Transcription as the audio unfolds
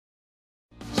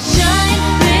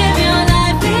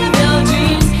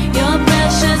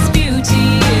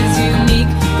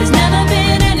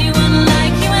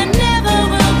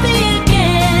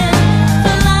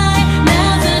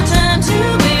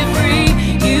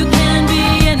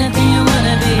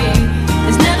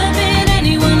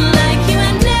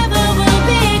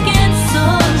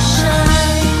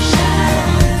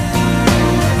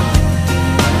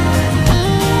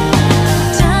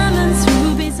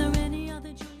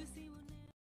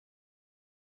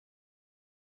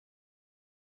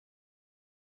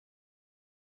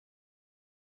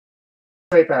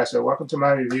Trepacer, welcome to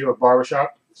my review of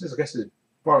Barbershop. I guess, this is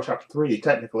Barbershop 3,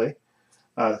 technically,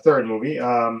 the third movie.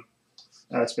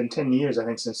 It's been 10 years, I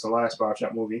think, since the last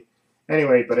Barbershop movie.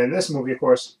 Anyway, but in this movie, of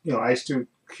course, Ice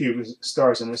Cube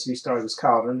stars in this. He stars as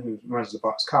Calvin, who runs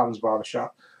Calvin's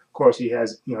Barbershop. Of course, he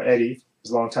has, Eddie,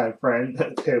 his longtime friend,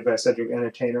 played by Cedric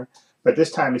Entertainer. But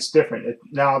this time it's different.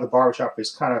 Now the Barbershop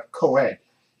is kind of co-ed.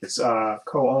 It's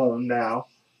co-owned now.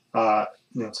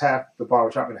 It's half the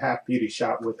barbershop and half beauty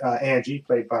shop with Angie,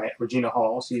 played by Regina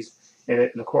Hall. She's in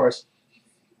it. And of course,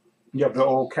 you have the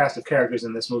old cast of characters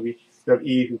in this movie. You have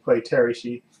Eve, who played Terry.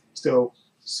 She's still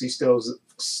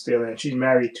in. She's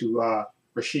married to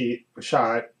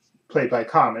Rashad, played by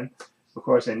Common, of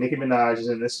course. And Nicki Minaj is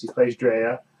in this. She plays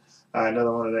Drea,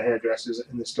 another one of the hairdressers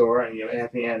in the store. And you have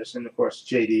Anthony Anderson, of course,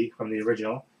 JD from the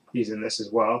original. He's in this as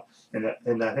well. And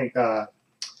I think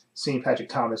St. Patrick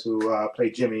Thomas, who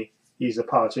played Jimmy. He's a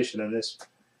politician in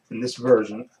this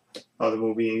version of the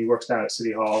movie, and he works down at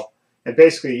City Hall. And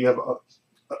basically, you have a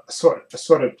sort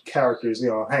of characters,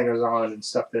 hangers on and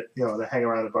stuff that that hang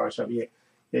around the barbershop. You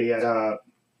got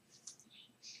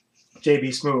JB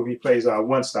Smoove. He plays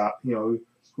One Stop, who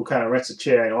kind of rents a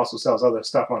chair and also sells other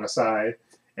stuff on the side.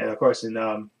 And of course, in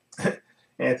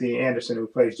Anthony Anderson, who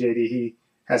plays JD, he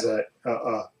has a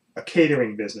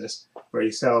catering business where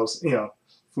he sells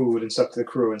food and stuff to the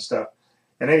crew and stuff.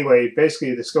 And anyway,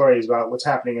 basically the story is about what's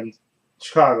happening in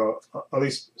Chicago, at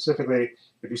least specifically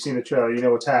if you've seen the trailer, you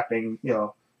know what's happening.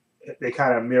 They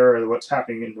kind of mirror what's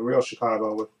happening in the real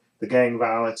Chicago with the gang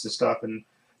violence and stuff, and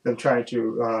them trying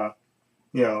to,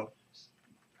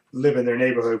 live in their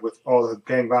neighborhood with all the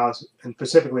gang violence. And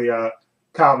specifically,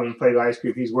 Calvin, played by Ice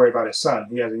Cube, he's worried about his son.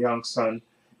 He has a young son,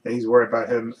 and he's worried about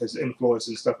his influence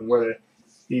and stuff, and whether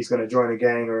he's going to join a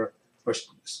gang or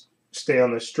stay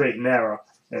on the straight and narrow.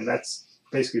 And that's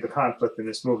basically the conflict in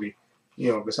this movie,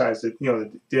 besides the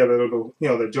other little,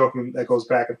 the joking that goes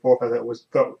back and forth that was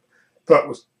thought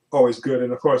was always good.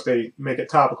 And of course they make it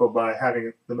topical by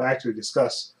having them actually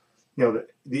discuss, the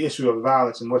issue of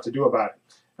violence and what to do about it.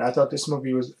 And I thought this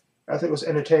movie was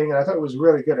entertaining, and I thought it was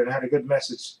really good, and it had a good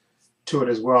message to it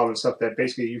as well, and stuff that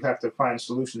basically you have to find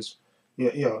solutions,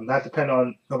 not depend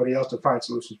on nobody else to find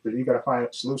solutions, but you got to find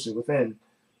solutions within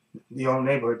your own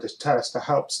neighborhood to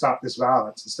help stop this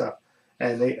violence and stuff.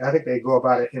 And I think they go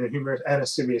about it in a humorous and a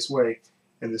serious way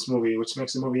in this movie, which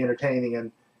makes the movie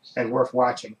entertaining and worth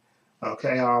watching.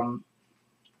 Okay.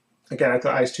 Again, I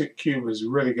thought Ice Cube was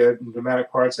really good in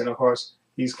dramatic parts, and of course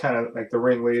he's kind of like the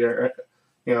ringleader,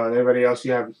 and everybody else.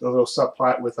 You have a little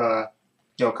subplot with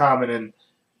Common and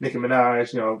Nicki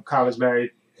Minaj. Common's married.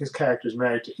 His character's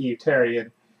married to Eve Terry,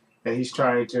 and he's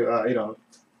trying to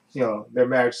their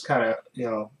marriage is kind of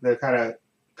they're kind of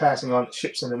passing on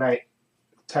ships in the night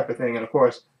type of thing. And of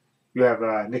course you have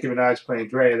Nicki Minaj playing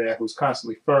Drea there, who's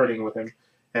constantly flirting with him,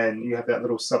 and you have that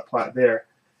little subplot there.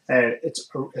 And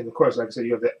of course, like I said,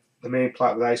 you have the main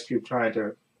plot with Ice Cube trying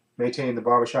to maintain the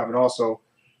barbershop and also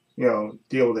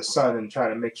deal with his son and try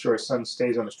to make sure his son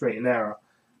stays on the straight and narrow.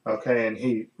 Okay. And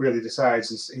he really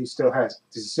decides, he still has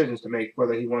decisions to make,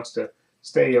 whether he wants to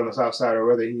stay on the south side or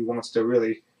whether he wants to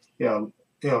really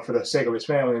for the sake of his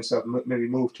family and stuff, maybe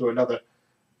move to another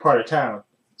part of town.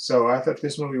 So I thought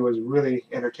this movie was really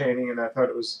entertaining, and I thought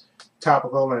it was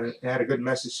topical, and it had a good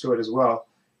message to it as well.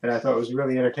 And I thought it was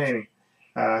really entertaining.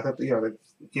 I thought the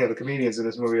comedians in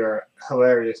this movie are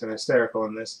hilarious and hysterical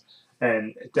in this,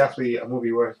 and definitely a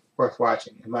movie worth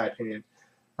watching, in my opinion.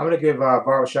 I'm gonna give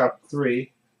Barbershop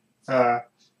 3. I'm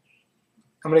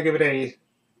gonna give it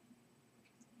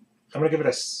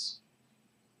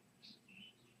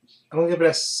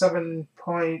a 7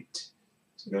 point.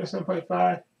 So give it a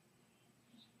 7.5.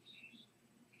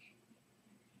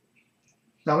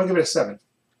 No, I'm gonna give it a 7. I'm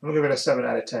gonna give it a 7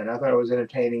 out of 10. I thought it was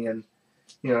entertaining and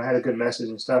had a good message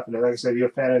and stuff. And like I said, if you're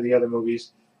a fan of the other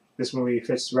movies, this movie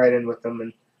fits right in with them.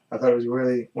 And I thought it was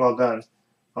really well done,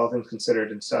 all things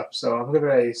considered and stuff. So I'm gonna give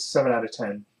it a 7 out of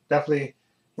 10. Definitely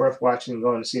worth watching and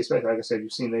going to see. Especially like I said,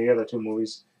 you've seen the other two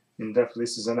movies, and definitely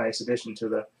this is a nice addition to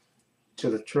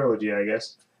the trilogy, I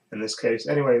guess, in this case.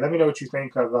 Anyway, let me know what you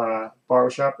think of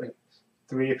Barbershop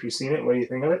 3 if you've seen it. What do you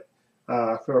think of it?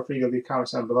 Feel free to leave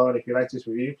comments down below, and if you like this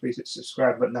review, please hit the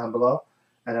subscribe button down below.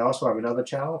 And I also have another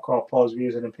channel called Paul's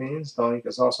Views and Opinions. The link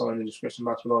is also in the description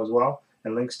box below as well,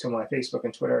 and links to my Facebook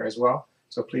and Twitter as well.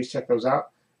 So please check those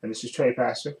out. And this is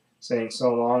Trepacer saying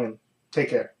so long and take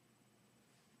care.